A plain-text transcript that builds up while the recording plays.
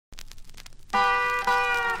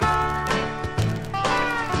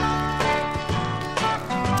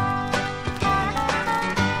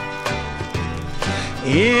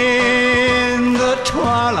In the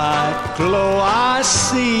twilight glow I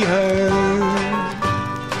see her,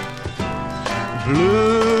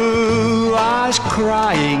 blue eyes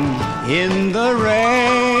crying in the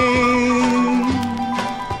rain.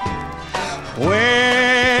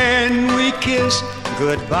 When we kissed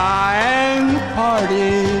goodbye and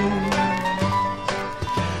parted,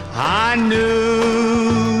 I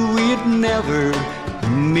knew we'd never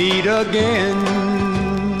meet again.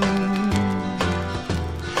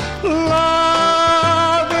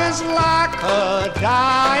 Love is like a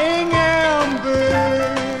dying ember,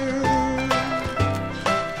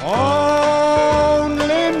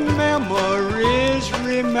 only memories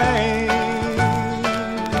remain.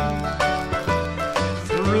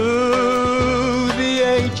 Through the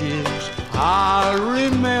ages I'll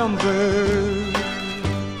remember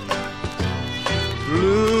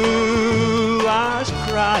blue eyes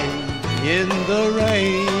crying in the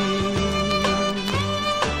rain.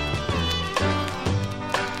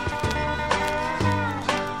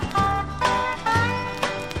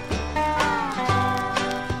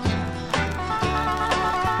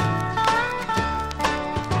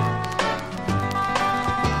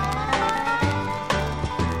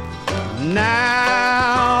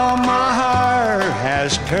 Now my heart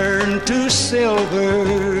has turned to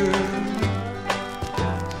silver.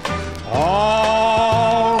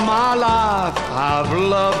 All my life I've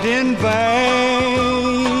loved in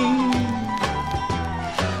vain.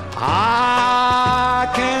 I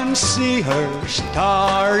can see her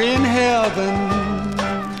star in heaven,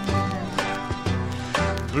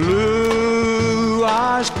 blue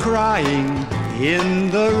eyes crying in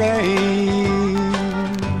the rain.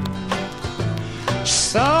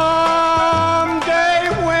 Someday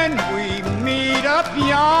when we meet up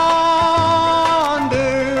yonder,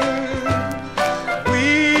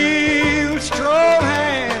 we'll stroll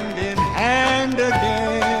hand in hand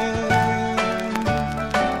again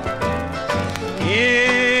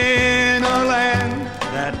in a land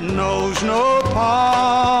that knows no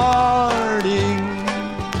parting,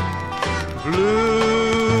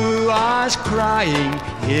 blue eyes crying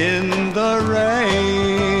in the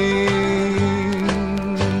rain.